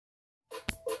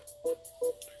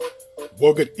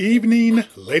Well, good evening,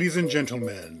 ladies and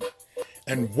gentlemen,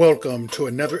 and welcome to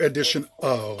another edition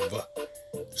of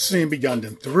Seeing Beyond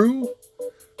and Through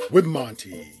with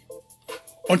Monty.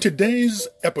 On today's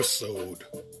episode,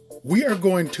 we are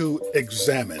going to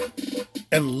examine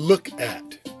and look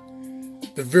at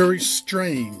the very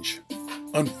strange,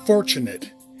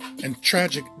 unfortunate, and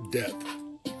tragic death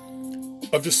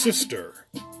of the sister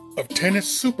of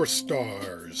tennis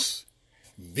superstars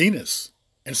Venus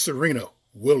and Serena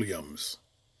Williams.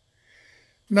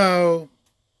 Now,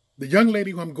 the young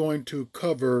lady who I'm going to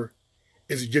cover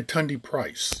is Yetunde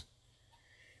Price.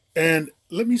 And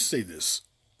let me say this.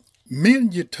 Me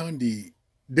and Yetunde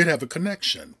did have a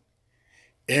connection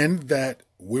in that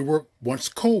we were once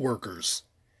co-workers.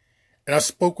 And I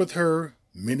spoke with her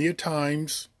many a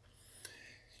times.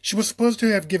 She was supposed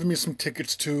to have given me some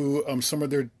tickets to some of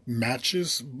their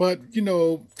matches, but,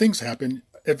 things happened.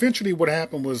 Eventually what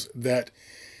happened was that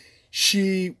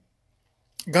she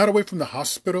got away from the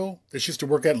hospital that she used to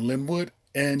work at in Linwood,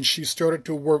 and she started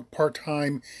to work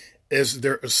part-time as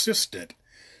their assistant.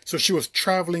 So she was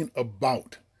traveling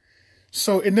about.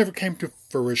 So it never came to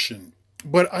fruition.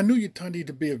 But I knew Yetunde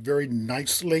to be a very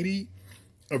nice lady,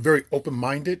 a very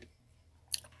open-minded.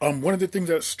 One of the things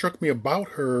that struck me about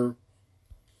her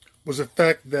was the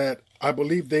fact that I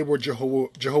believe they were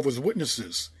Jehovah's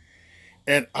Witnesses.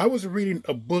 And I was reading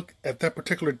a book at that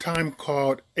particular time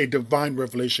called A Divine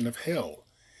Revelation of Hell.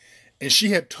 And she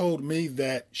had told me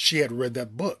that she had read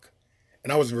that book.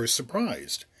 And I was very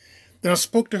surprised. Then I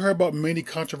spoke to her about many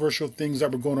controversial things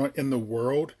that were going on in the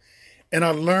world. And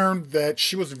I learned that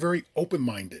she was very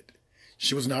open-minded.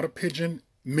 She was not a pigeon,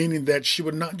 meaning that she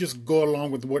would not just go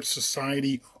along with what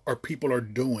society or people are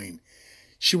doing.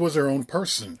 She was her own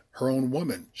person, her own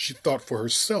woman. She thought for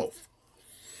herself.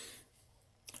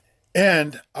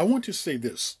 And I want to say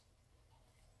this.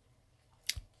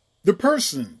 The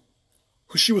person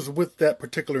who she was with that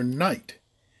particular night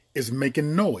is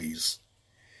making noise.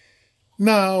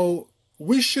 Now,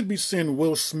 we should be seeing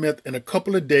Will Smith in a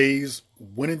couple of days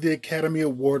winning the Academy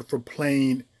Award for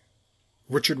playing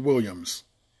Richard Williams.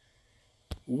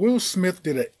 Will Smith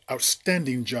did an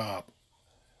outstanding job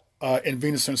in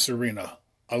Venus and Serena.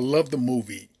 I love the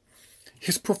movie.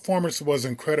 His performance was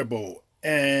incredible.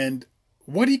 And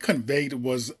what he conveyed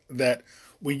was that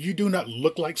when you do not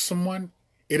look like someone,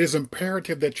 it is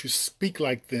imperative that you speak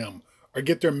like them or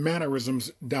get their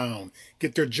mannerisms down,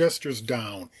 get their gestures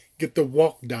down, get the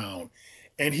walk down.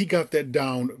 And he got that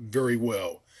down very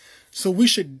well. So we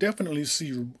should definitely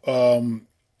see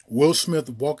Will Smith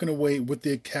walking away with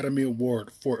the Academy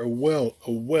Award for it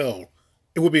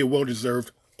would be a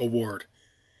well-deserved award.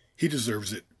 He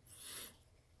deserves it.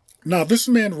 Now, this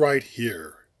man right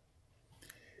here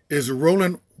is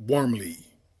Rolland Wormley.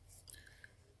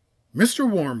 Mr.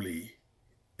 Wormley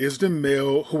is the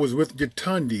male who was with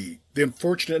Yetunde the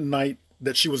unfortunate night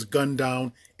that she was gunned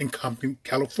down in Compton,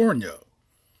 California.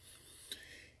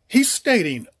 He's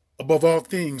stating, above all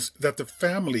things, that the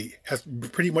family has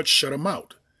pretty much shut him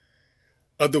out.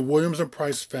 The Williams and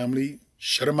Price family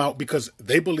shut him out because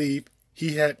they believe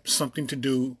he had something to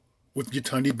do with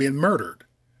Yetunde being murdered.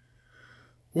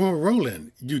 Well,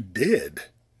 Rolland, you did.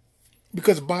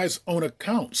 Because by his own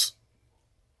accounts,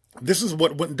 this is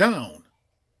what went down.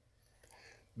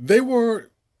 Let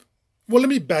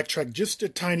me backtrack just a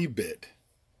tiny bit.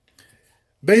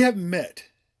 They have met.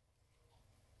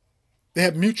 They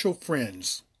have mutual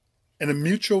friends. And a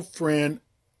mutual friend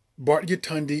brought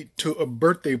Yetunde to a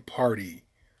birthday party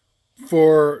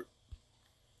for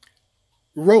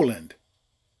Rolland.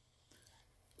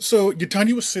 So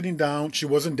Yetunde was sitting down. She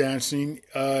wasn't dancing.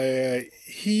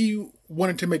 He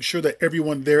wanted to make sure that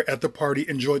everyone there at the party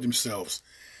enjoyed themselves.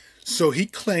 So he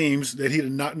claims that he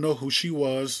did not know who she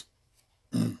was.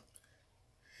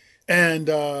 And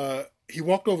he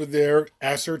walked over there,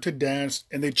 asked her to dance,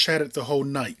 and they chatted the whole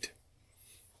night.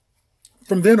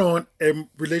 From then on, a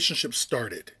relationship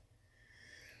started.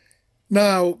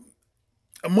 Now,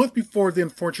 a month before the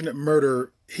unfortunate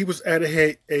murder, he was at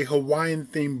a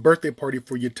Hawaiian-themed birthday party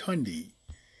for Yetunde.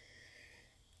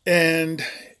 And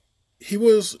he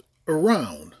was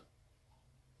around.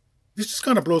 This just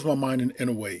kind of blows my mind in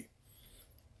a way.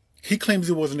 He claims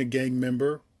he wasn't a gang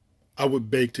member. I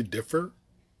would beg to differ,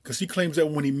 because he claims that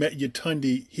when he met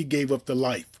Yetunde, he gave up the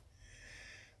life.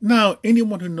 Now,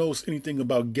 anyone who knows anything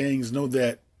about gangs know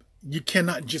that you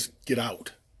cannot just get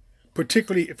out,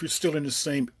 particularly if you're still in the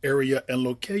same area and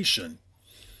location.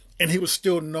 And he was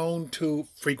still known to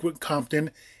frequent Compton,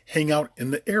 hang out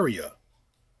in the area.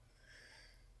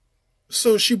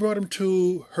 So she brought him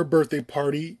to her birthday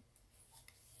party.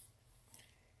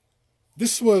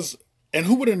 This was, and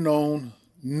who would have known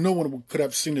no one could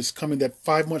have seen this coming, that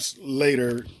 5 months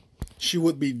later, she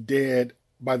would be dead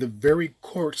by the very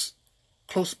courts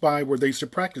close by where they used to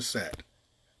practice at.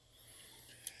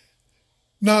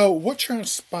 Now, what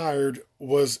transpired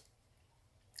was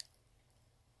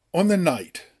on the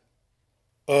night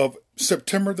of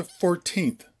September the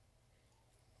 14th,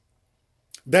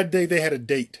 that day they had a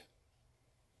date.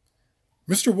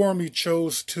 Mr. Wormley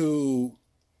chose to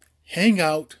hang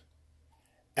out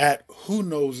at who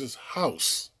knows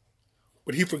house,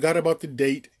 but he forgot about the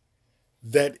date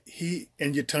that he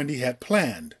and Yetunde had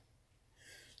planned.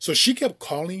 So she kept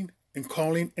calling and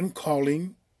calling and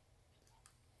calling,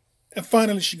 and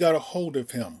finally she got a hold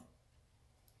of him.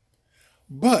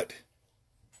 But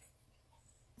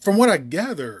from what I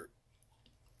gather,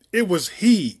 it was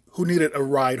he who needed a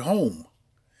ride home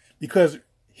because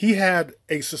he had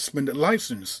a suspended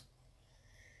license.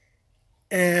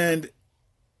 And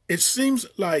it seems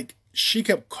like she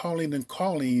kept calling and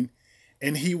calling,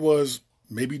 and he was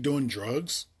maybe doing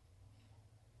drugs.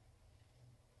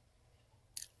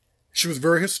 She was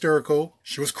very hysterical.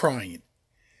 She was crying.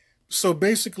 So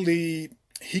basically,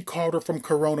 he called her from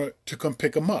Corona to come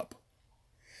pick him up.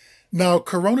 Now,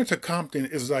 Corona to Compton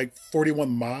is like 41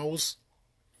 miles.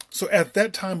 So at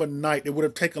that time of night, it would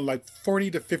have taken like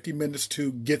 40 to 50 minutes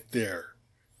to get there.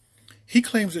 He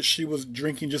claims that she was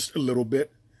drinking just a little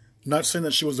bit, not saying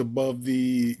that she was above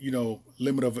the,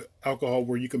 limit of alcohol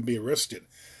where you can be arrested.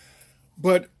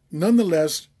 But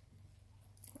nonetheless,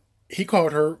 he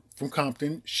called her from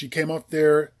Compton. She came out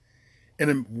there in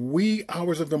the wee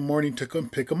hours of the morning to come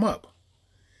pick him up.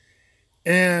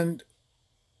 And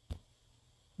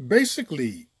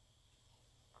basically,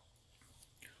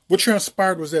 what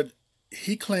transpired was that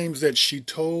he claims that she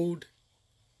told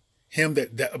him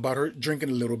that about her drinking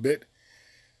a little bit,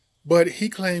 but he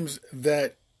claims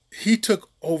that he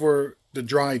took over the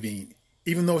driving,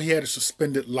 even though he had a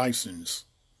suspended license.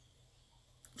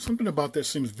 Something about that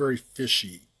seems very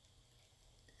fishy.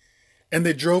 And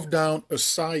they drove down a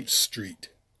side street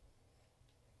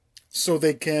so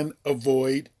they can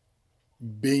avoid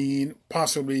being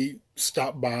possibly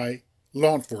stopped by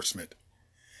law enforcement.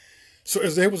 So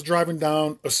as they was driving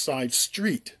down a side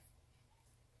street,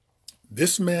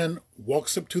 this man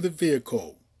walks up to the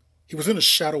vehicle. He was in a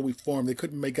shadowy form. They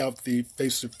couldn't make out the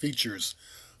face or features,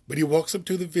 but he walks up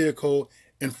to the vehicle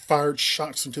and fired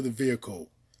shots into the vehicle.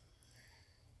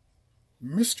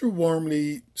 Mr.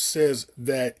 Wormley says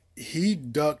that he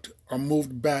ducked or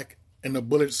moved back and the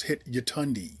bullets hit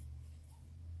Yetunde.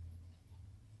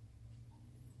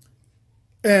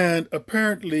 And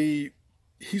apparently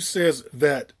he says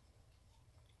that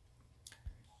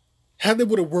had they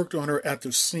would have worked on her at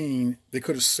the scene, they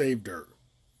could have saved her.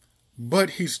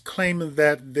 But he's claiming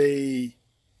that they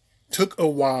took a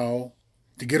while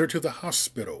to get her to the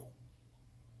hospital.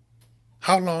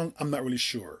 How long? I'm not really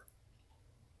sure.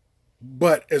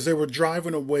 But as they were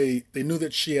driving away, they knew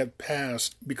that she had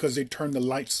passed because they turned the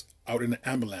lights out in the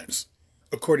ambulance,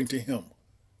 according to him.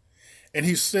 And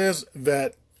he says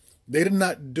that they did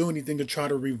not do anything to try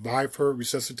to revive her,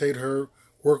 resuscitate her,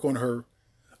 work on her,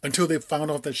 until they found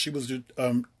out that she was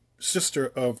the sister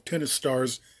of tennis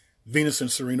stars Venus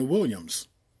and Serena Williams.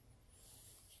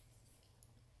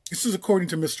 This is according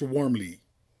to Mr. Wormley.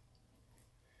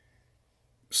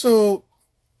 So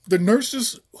the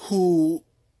nurses who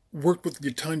worked with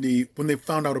Yetunde, when they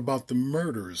found out about the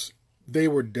murders, they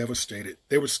were devastated.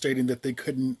 They were stating that they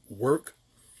couldn't work.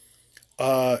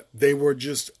 They were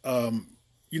just,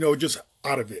 just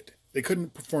out of it. They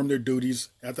couldn't perform their duties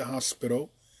at the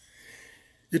hospital.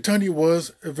 Yetunde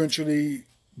was eventually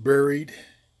buried.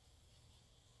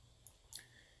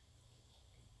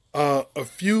 A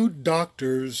few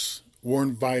doctors were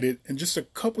invited, and just a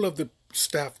couple of the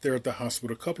staff there at the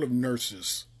hospital, a couple of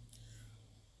nurses,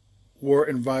 were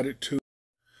invited to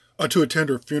attend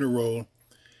her funeral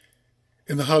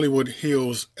in the Hollywood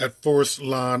Hills at Forest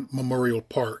Lawn Memorial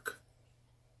Park.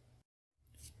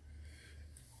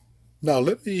 Now,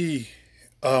 let me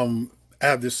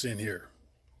add this in here.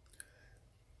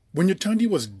 When Yetunde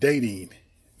was dating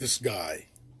this guy,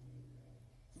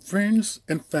 friends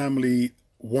and family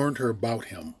warned her about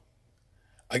him.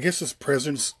 I guess his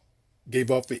presence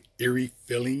gave off an eerie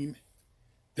feeling.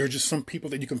 There are just some people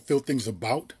that you can feel things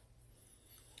about.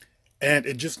 And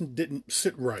it just didn't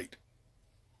sit right.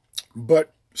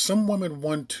 But some women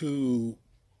want to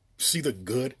see the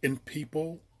good in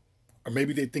people, or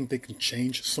maybe they think they can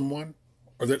change someone,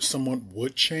 or that someone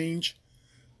would change.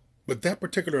 But that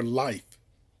particular life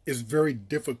is very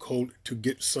difficult to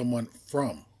get someone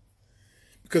from.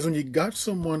 Because when you got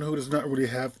someone who does not really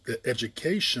have the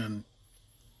education,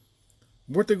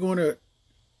 what they're going to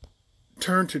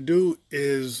turn to do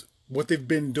is what they've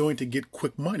been doing to get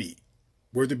quick money,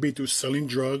 whether it be through selling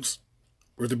drugs,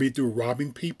 whether it be through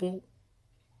robbing people,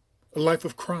 a life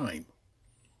of crime.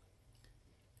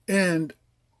 And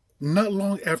not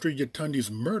long after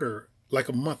Yetunde's murder, like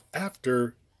a month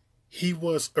after, he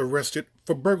was arrested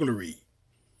for burglary.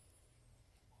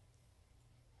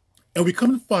 And we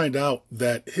come to find out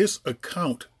that his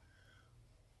account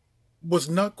was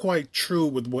not quite true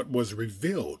with what was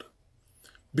revealed.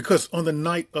 Because on the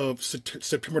night of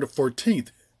September the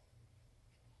 14th,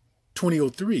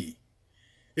 2003,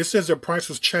 it says that Price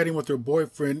was chatting with her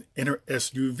boyfriend in her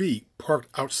SUV parked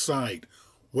outside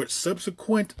what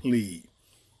subsequently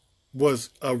was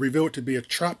revealed to be a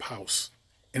trap house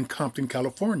in Compton,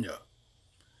 California.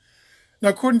 Now,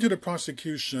 according to the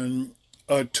prosecution,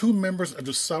 two members of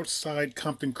the Southside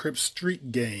Compton Crip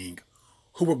Street gang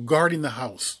who were guarding the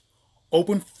house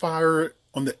opened fire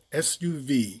on the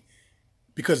SUV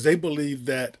because they believed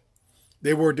that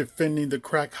they were defending the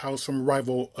crack house from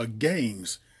rival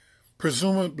gangs,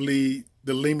 presumably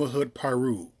the Lima Hood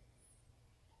Piru.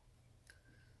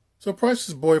 So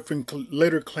Price's boyfriend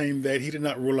later claimed that he did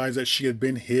not realize that she had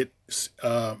been hit,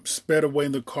 sped away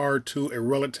in the car to a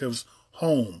relative's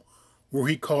home where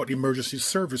he called emergency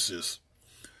services.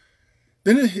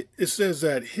 Then it says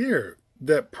that here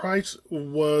that Price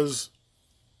was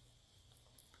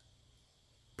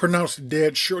pronounced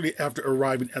dead shortly after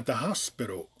arriving at the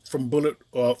hospital from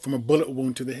a bullet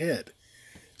wound to the head.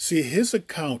 See, his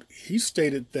account, he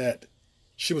stated that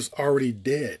she was already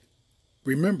dead.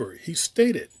 Remember, he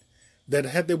stated that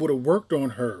had they would have worked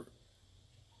on her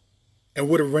and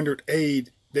would have rendered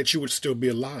aid, that she would still be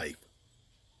alive.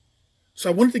 So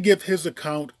I wanted to give his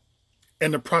account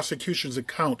and the prosecution's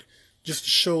account just to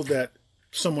show that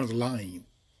someone's lying.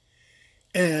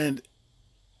 And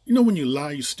you know, when you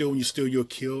lie, you steal. When you steal, you'll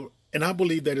kill. And I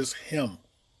believe that it's him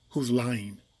who's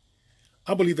lying.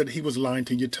 I believe that he was lying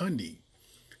to Yetunde,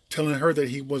 telling her that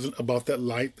he wasn't about that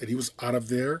life, that he was out of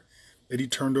there, that he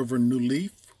turned over a new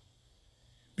leaf.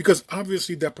 Because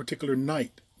obviously that particular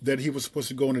night that he was supposed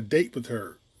to go on a date with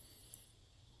her,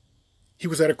 he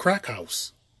was at a crack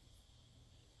house.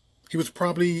 He was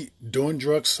probably doing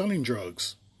drugs, selling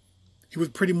drugs. He was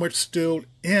pretty much still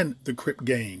in the Crip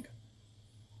gang.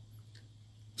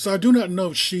 So I do not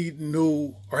know if she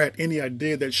knew or had any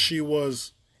idea that she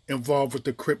was involved with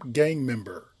the Crip gang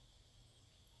member.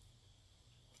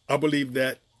 I believe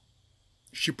that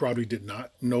she probably did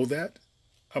not know that.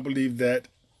 I believe that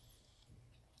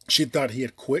she thought he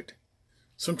had quit.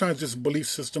 Sometimes this belief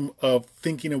system of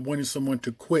thinking and wanting someone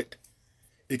to quit,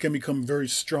 it can become very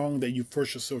strong that you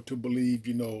force yourself to believe,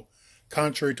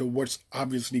 contrary to what's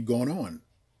obviously going on.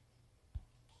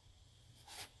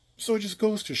 So it just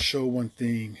goes to show one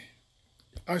thing.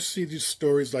 I see these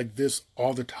stories like this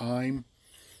all the time.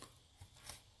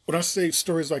 When I say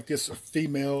stories like this, a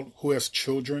female who has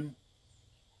children,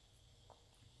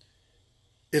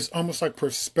 it's almost like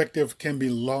perspective can be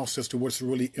lost as to what's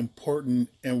really important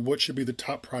and what should be the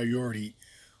top priority,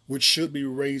 which should be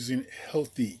raising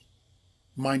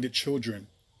healthy-minded children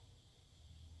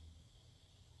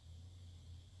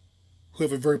who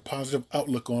have a very positive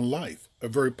outlook on life, a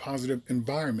very positive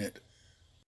environment.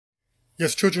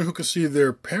 Yes, children who can see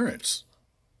their parents,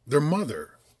 their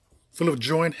mother, full of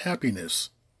joy and happiness,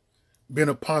 being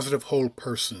a positive whole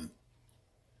person.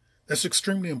 That's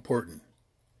extremely important.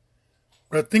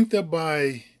 But I think that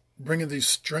by bringing these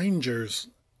strangers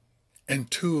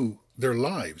into their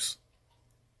lives,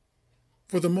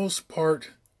 for the most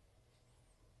part,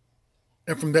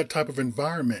 and from that type of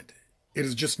environment, it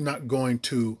is just not going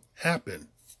to happen.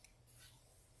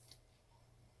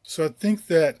 So I think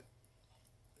that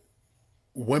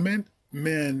women,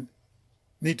 men,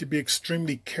 need to be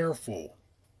extremely careful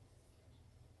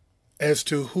as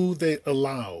to who they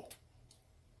allow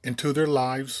into their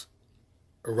lives,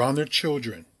 around their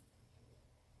children.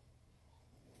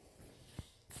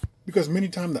 Because many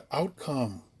times the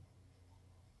outcome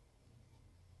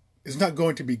is not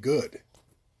going to be good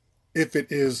if it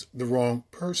is the wrong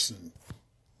person.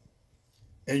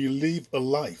 And you leave a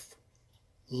life,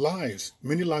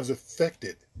 many lives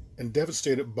affected and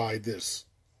devastated by this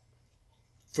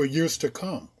for years to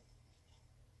come.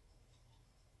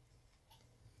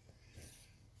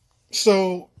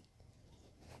 So,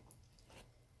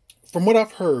 from what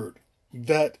I've heard,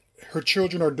 that her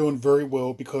children are doing very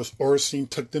well because Oracene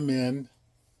took them in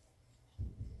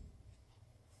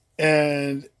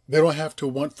and they don't have to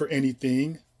want for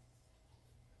anything.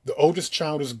 The oldest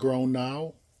child is grown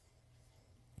now.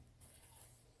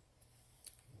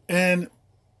 And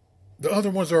the other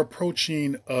ones are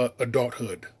approaching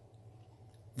adulthood.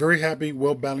 Very happy,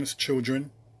 well-balanced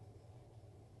children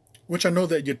which I know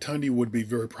that Yetunde would be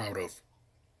very proud of.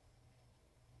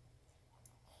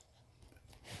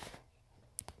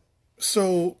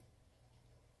 So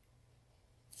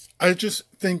I just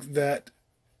think that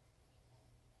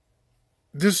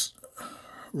this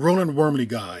Rolland Wormley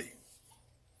guy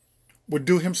would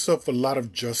do himself a lot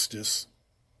of justice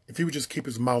if he would just keep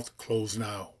his mouth closed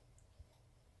now.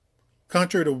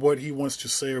 Contrary to what he wants to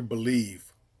say or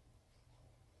believe,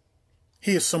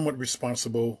 he is somewhat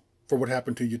responsible for what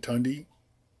happened to Yetunde.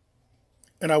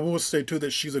 And I will say, too,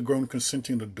 that she's a grown,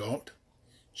 consenting adult.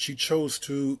 She chose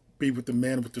to be with the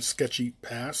man with the sketchy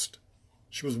past.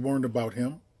 She was warned about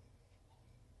him.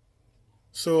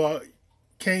 So I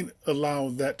can't allow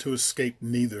that to escape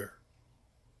neither.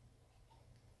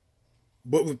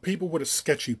 But with people with a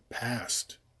sketchy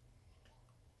past,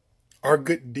 our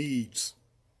good deeds,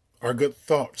 our good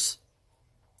thoughts,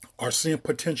 our seeing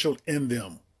potential in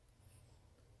them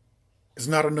is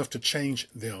not enough to change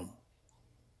them.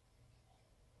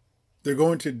 They're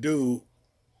going to do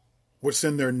what's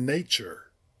in their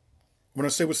nature. When I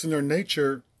say what's in their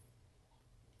nature,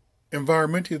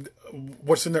 environmentally,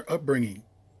 what's in their upbringing,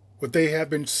 what they have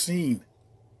been seen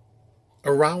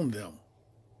around them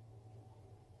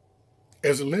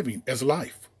as a living, as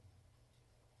life,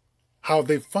 how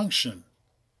they function.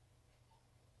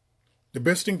 The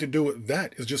best thing to do with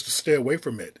that is just to stay away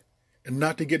from it and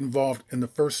not to get involved in the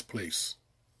first place.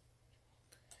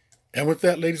 And with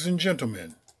that, ladies and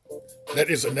gentlemen, that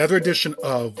is another edition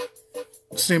of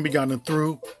Seeing Beyond and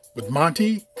Through with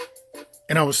Monty,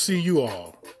 and I will see you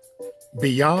all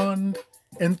beyond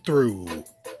and through.